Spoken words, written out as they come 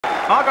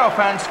Argyle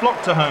fans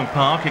flocked to Home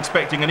Park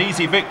expecting an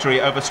easy victory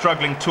over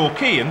struggling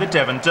Torquay in the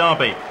Devon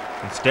derby.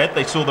 Instead,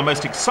 they saw the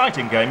most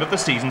exciting game of the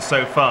season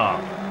so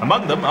far.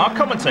 Among them, our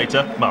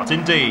commentator,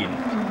 Martin Dean.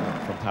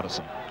 From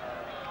Patterson.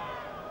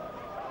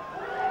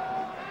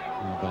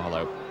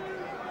 Barlow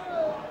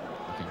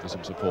looking for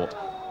some support.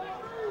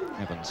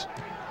 Evans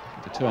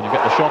to turn and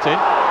get the shot in.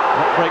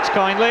 That breaks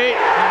kindly,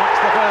 and that's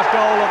the first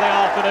goal of the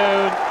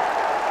afternoon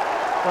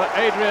for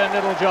Adrian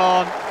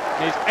Littlejohn,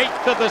 his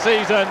 8th of the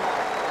season.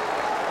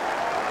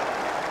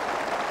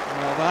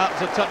 Well,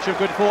 perhaps a touch of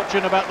good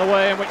fortune about the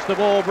way in which the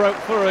ball broke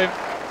through him.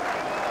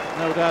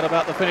 No doubt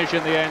about the finish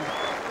in the end.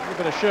 A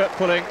little bit of shirt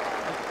pulling.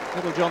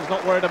 Littlejohn's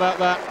not worried about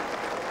that.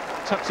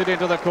 Tucks it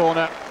into the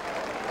corner.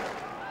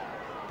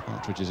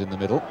 Partridge is in the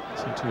middle.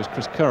 So too is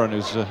Chris Curran,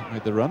 who's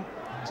made the run.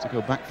 He has to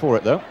go back for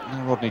it though.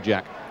 Now Rodney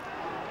Jack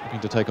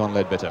looking to take on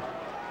Leadbitter.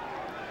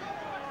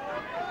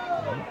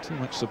 Not too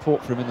much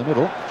support for him in the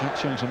middle. Jack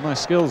showing some nice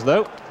skills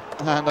though.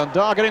 And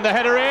Ndah getting the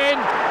header in.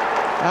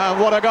 And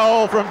what a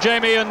goal from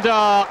Jamie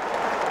Ndah.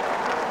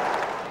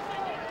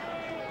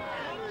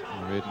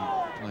 Reardon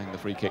playing the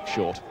free kick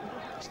short.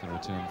 It's the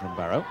return from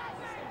Barrow.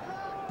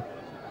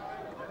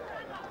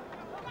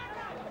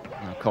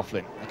 Now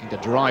Coughlin looking to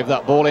drive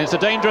that ball in. It's a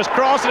dangerous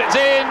cross and it's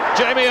in.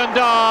 Jamie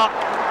Ndah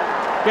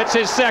gets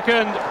his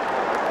second.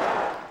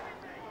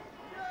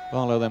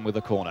 Barlow then with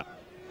the corner.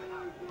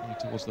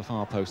 Towards the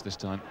far post this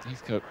time.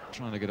 Heathcote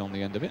trying to get on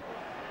the end of it.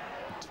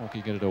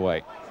 Torquay get it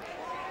away.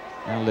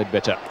 Now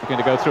Leadbitter looking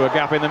to go through a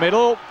gap in the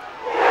middle.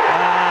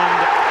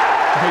 And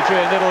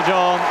Adrian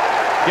Littlejohn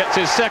gets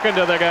his second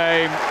of the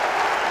game.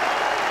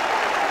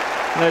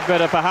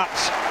 Leadbitter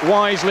perhaps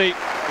wisely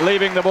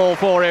leaving the ball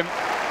for him.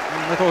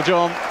 And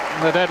Littlejohn,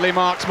 the deadly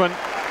marksman,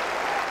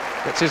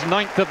 gets his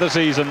 9th of the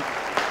season.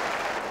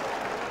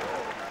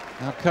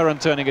 Now Curran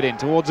turning it in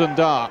towards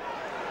Ndah.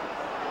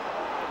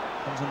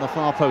 Comes on the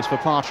far post for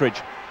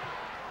Partridge.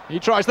 He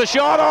tries the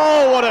shot.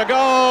 Oh, what a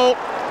goal!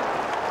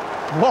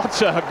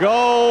 What a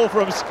goal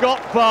from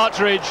Scott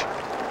Partridge.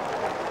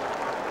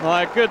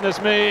 My goodness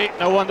me,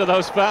 no wonder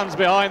those fans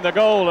behind the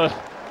goal are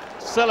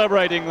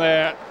celebrating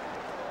there.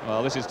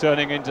 Well, this is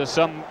turning into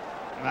some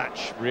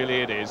match,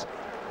 really it is.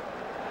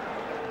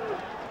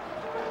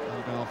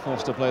 Argyle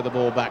forced to play the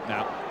ball back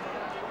now,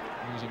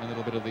 using a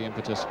little bit of the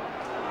impetus.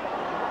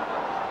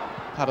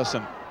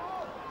 Patterson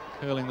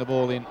curling the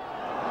ball in.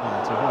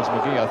 Well, to Horace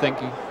McGee, I think.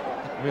 He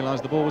didn't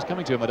realise the ball was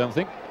coming to him, I don't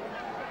think.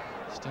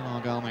 Still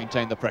Argyle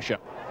maintained the pressure.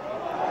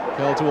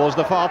 Curl towards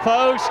the far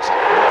post.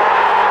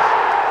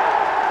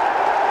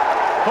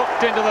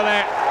 Hooked into the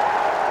net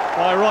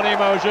by Ronnie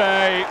Mauge.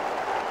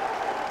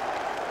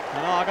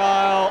 And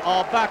Argyle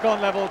are back on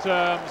level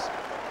terms.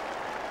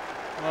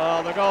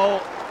 Well, the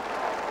goal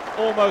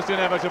almost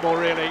inevitable,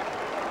 really.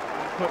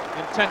 Put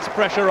intense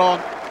pressure on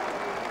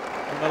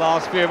in the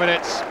last few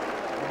minutes.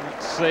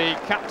 Let's see,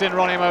 captain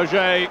Ronnie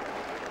Mauge,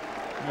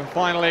 who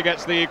finally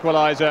gets the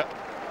equaliser.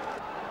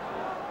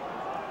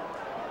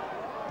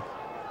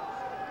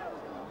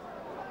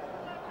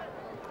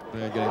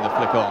 They're getting the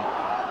flick on.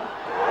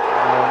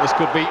 Oh, this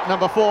could be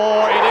number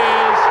 4. It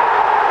is.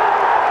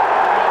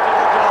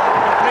 Littlejohn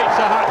completes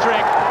a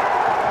hat-trick.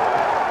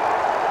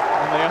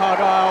 And the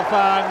Argyle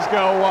fans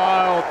go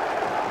wild.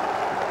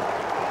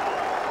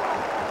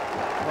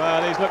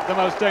 Well, he's looked the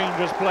most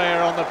dangerous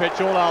player on the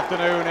pitch all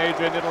afternoon,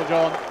 Adrian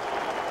Littlejohn.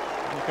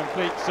 He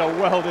completes a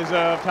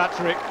well-deserved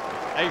hat-trick.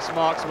 Ace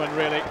marksman,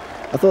 really.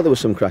 I thought there were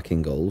some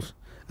cracking goals.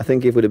 I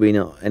think if it would have been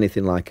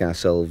anything like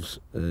ourselves,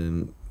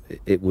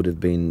 it would have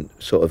been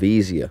sort of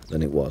easier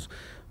than it was.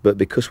 But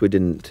because we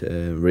didn't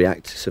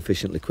react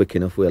sufficiently quick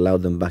enough, we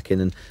allowed them back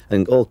in,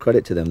 and all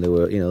credit to them. They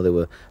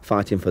were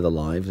fighting for their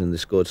lives, and they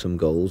scored some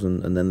goals,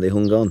 and then they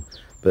hung on.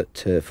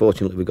 But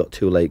fortunately, we got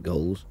 2 late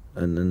goals,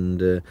 and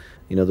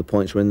the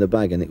points were in the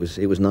bag, and it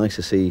was nice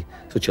to see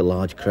such a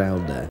large crowd there.